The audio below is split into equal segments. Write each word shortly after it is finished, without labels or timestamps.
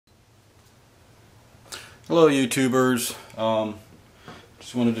Hello YouTubers.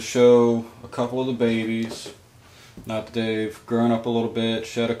 Just wanted to show a couple of the babies. Now that they've grown up a little bit,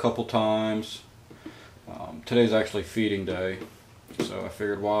 shed a couple times. Today's actually feeding day, so I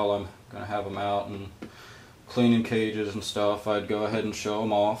figured while I'm going to have them out and cleaning cages and stuff, I'd go ahead and show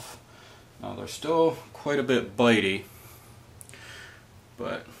them off. They're still quite a bit bitey,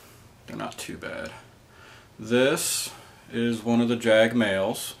 but they're not too bad. This is one of the Jag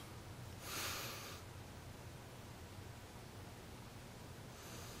males.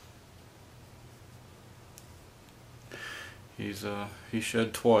 He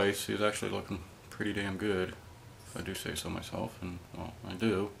shed twice. He's actually looking pretty damn good, if I do say so myself, and well, I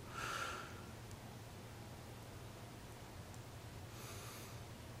do.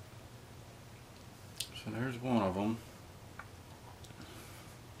 So there's one of them.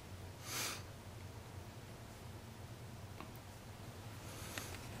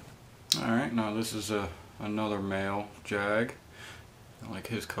 Alright, now this is another male Jag. I like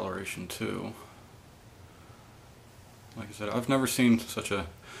his coloration too. Like I said, I've never seen such a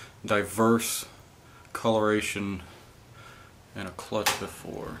diverse coloration in a clutch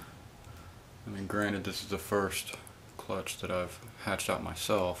before. I mean, granted, this is the first clutch that I've hatched out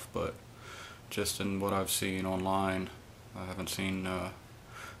myself, but just in what I've seen online, I haven't seen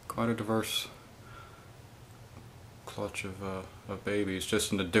quite a diverse clutch of babies,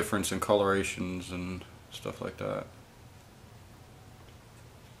 just in the difference in colorations and stuff like that.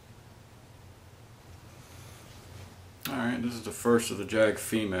 Alright, this is the first of the Jag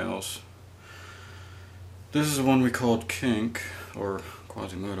females. This is the one we called Kink, or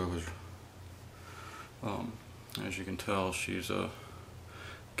Quasimodo. As you can tell, she's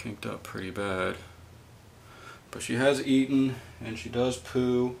kinked up pretty bad. But she has eaten, and she does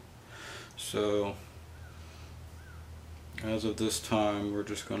poo, so as of this time, we're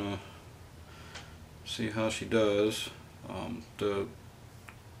just gonna see how she does. The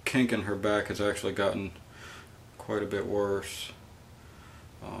kink in her back has actually gotten quite a bit worse,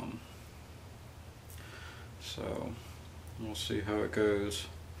 so we'll see how it goes.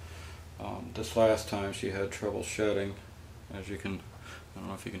 This last time she had trouble shedding, as you can, I don't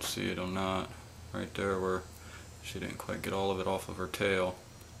know if you can see it or not, right there where she didn't quite get all of it off of her tail.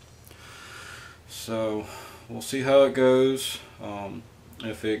 So we'll see how it goes.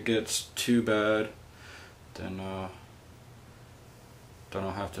 If it gets too bad, then I'll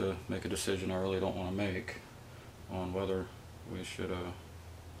have to make a decision I really don't want to make on whether we should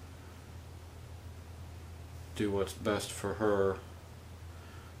do what's best for her.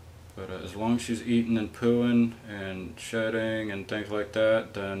 But as long as she's eating and pooing and shedding and things like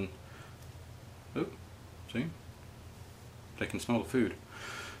that, then oop, see, they can smell the food.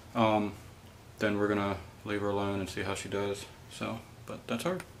 Then we're gonna leave her alone and see how she does. So, but that's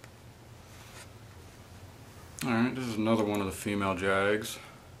her. Alright, this is another one of the female Jags.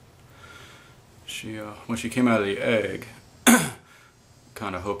 She, when she came out of the egg,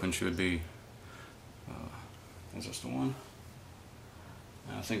 kind of hoping she would be, is this the one?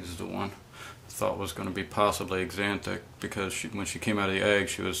 I think this is the one. I thought was going to be possibly Axanthic, because when she came out of the egg,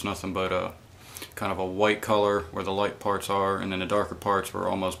 she was nothing but a kind of a white color where the light parts are, and then the darker parts were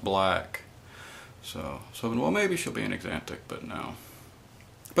almost black. So well, maybe she'll be an Axanthic, but no.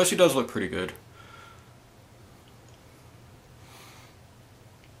 But she does look pretty good.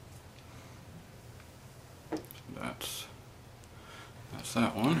 That's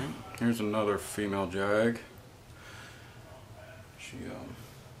that one. Here's another female Jag. She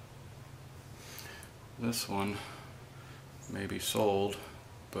this one may be sold,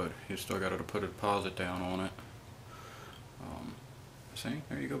 but you still got to put a deposit down on it. See,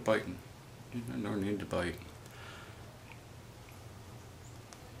 there you go, biting. No need to bite.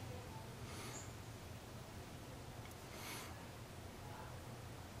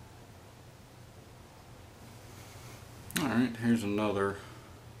 Alright, here's another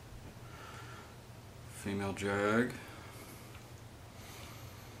female Jag.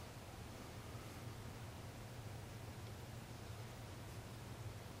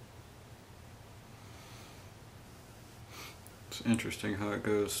 It's interesting how it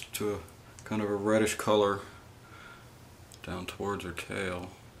goes to a kind of a reddish color down towards her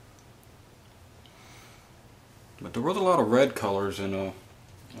tail. But there was a lot of red colors in a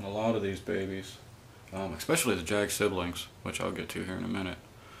lot of these babies. Especially the Jag siblings, which I'll get to here in a minute.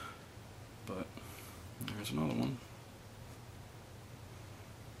 But there's another one.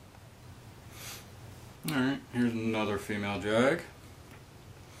 Alright, here's another female Jag.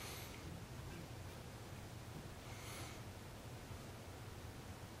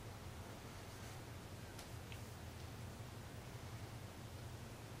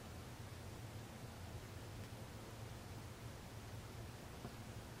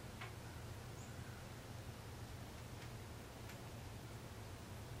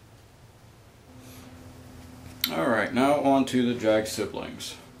 Alright, now on to the Jag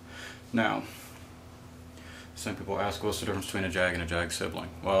siblings. Now, some people ask, what's the difference between a Jag and a Jag sibling?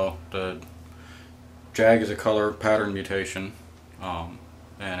 Well, the Jag is a color pattern mutation, and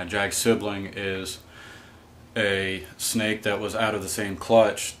a Jag sibling is a snake that was out of the same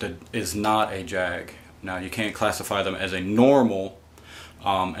clutch that is not a Jag. Now, you can't classify them as a normal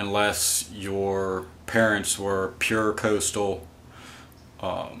unless your parents were pure coastal,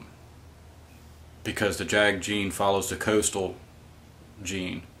 because the Jag gene follows the coastal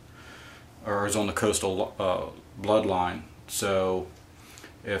gene, or is on the coastal bloodline. So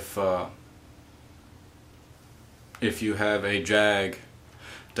if you have a Jag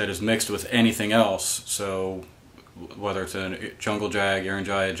that is mixed with anything else, so whether it's a jungle Jag,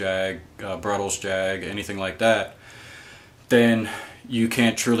 Eringia Jag, Bruttles Jag, anything like that, then you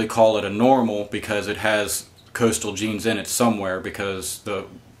can't truly call it a normal because it has coastal genes in it somewhere, because the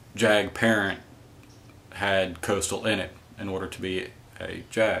Jag parent had coastal in it in order to be a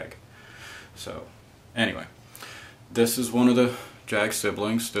Jag. So anyway, this is one of the Jag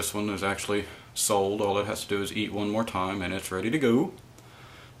siblings. This one is actually sold. All it has to do is eat one more time and it's ready to go.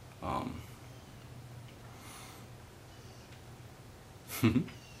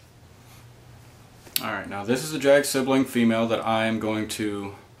 Alright, now this is a Jag sibling female that I am going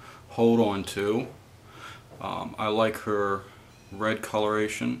to hold on to. I like her red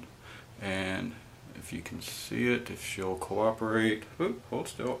coloration, and if you can see it, if she'll cooperate. Oop, hold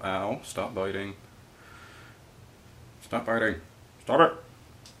still. Ow, stop biting. Stop biting. Stop it.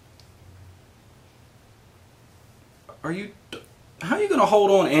 How are you going to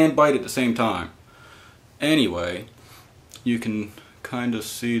hold on and bite at the same time? Anyway, you can kind of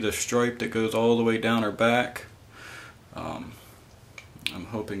see the stripe that goes all the way down her back. I'm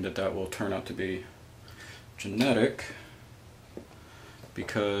hoping that that will turn out to be genetic,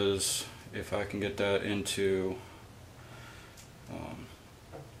 because if I can get that into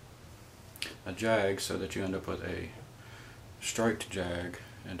a Jag so that you end up with a striped Jag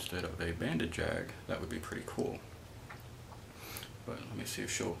instead of a banded Jag, that would be pretty cool. But let me see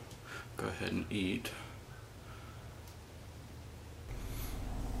if she'll go ahead and eat.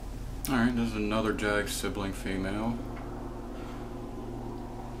 Alright, this is another Jag sibling female.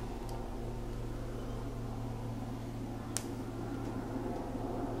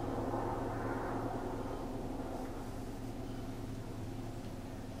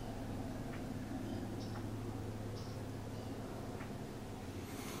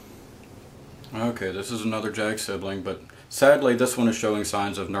 Okay, this is another Jag sibling, but sadly this one is showing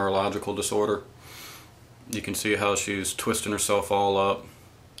signs of neurological disorder. You can see how she's twisting herself all up.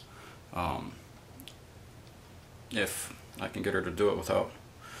 If I can get her to do it without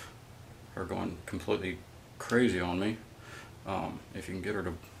her going completely crazy on me, if you can get her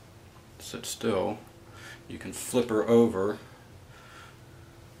to sit still, you can flip her over.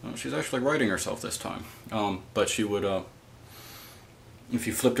 Well, she's actually righting herself this time, but she would, if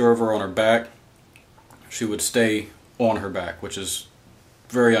you flipped her over on her back, she would stay on her back, which is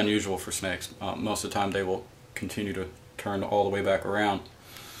very unusual for snakes. Most of the time they will continue to turn all the way back around.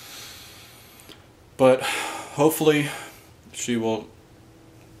 But hopefully she will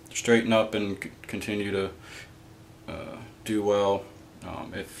straighten up and continue to do well.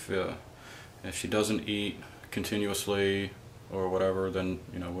 If she doesn't eat continuously or whatever, then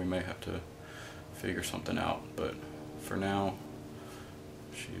we may have to figure something out. But for now,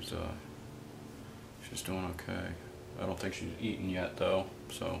 she's doing okay. I don't think she's eaten yet though,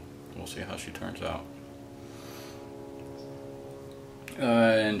 so we'll see how she turns out.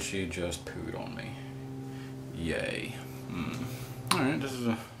 And she just pooed on me. Yay. Alright, this is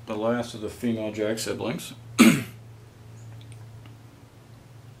the last of the female Jag siblings. You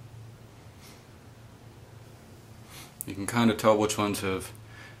can kind of tell which ones have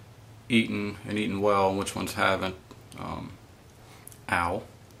eaten and eaten well and which ones haven't. Ow.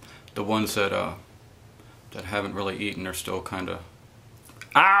 The ones that haven't really eaten are still kind of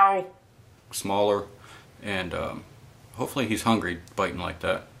smaller, and hopefully he's hungry biting like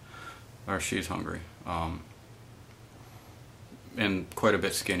that, or she's hungry, and quite a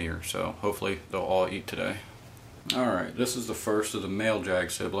bit skinnier, so hopefully they'll all eat today. Alright, this is the first of the male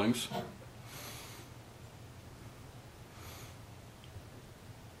Jag siblings.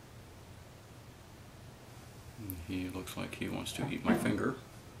 He looks like he wants to eat my finger,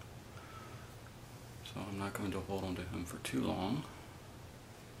 so I'm not going to hold on to him for too long.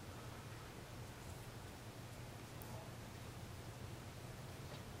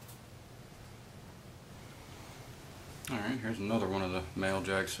 Alright, here's another one of the male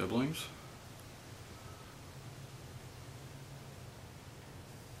Jag siblings.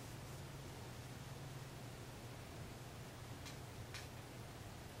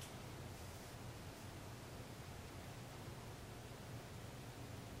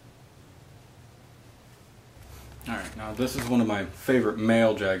 Alright, now this is one of my favorite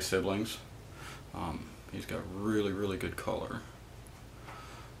male jag siblings. He's got really, really good color.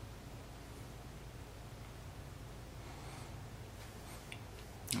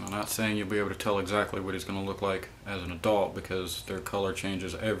 I'm not saying you'll be able to tell exactly what he's going to look like as an adult because their color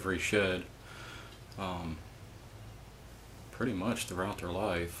changes every shed, pretty much throughout their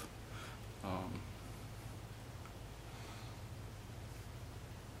life.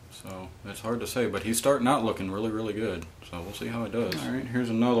 So it's hard to say, but he's starting out looking really, really good. So we'll see how it does. Alright, here's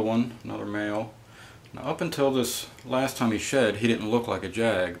another one, another male. Now up until this last time he shed, he didn't look like a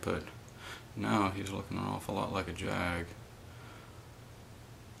jag, but now he's looking an awful lot like a jag.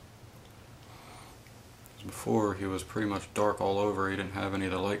 Before he was pretty much dark all over. He didn't have any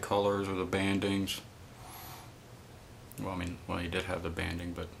of the light colors or the bandings. Well, I mean, he did have the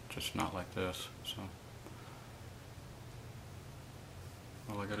banding, but just not like this. So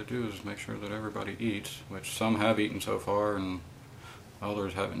all I gotta do is make sure that everybody eats, which some have eaten so far and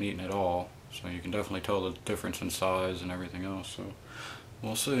others haven't eaten at all. So you can definitely tell the difference in size and everything else. So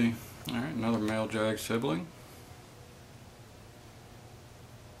we'll see. Alright, another male jag sibling.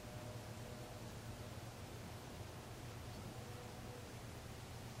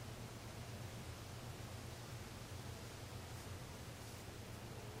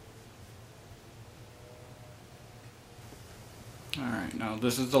 Alright, now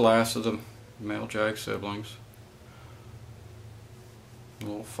this is the last of the male jag siblings. A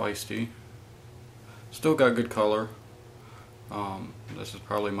little feisty. Still got good color. This is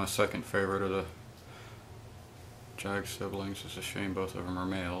probably my second favorite of the jag siblings. It's a shame both of them are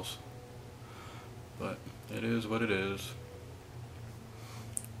males. But it is what it is.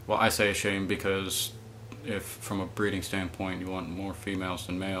 Well, I say a shame because if from a breeding standpoint you want more females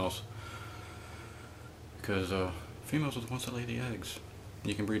than males, because females are the ones that lay the eggs.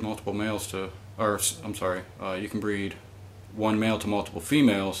 You can breed multiple males to, or I'm sorry, you can breed one male to multiple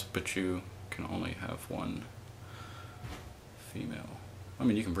females, but you can only have one female. I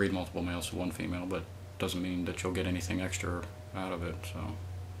mean, you can breed multiple males to one female, but doesn't mean that you'll get anything extra out of it, so.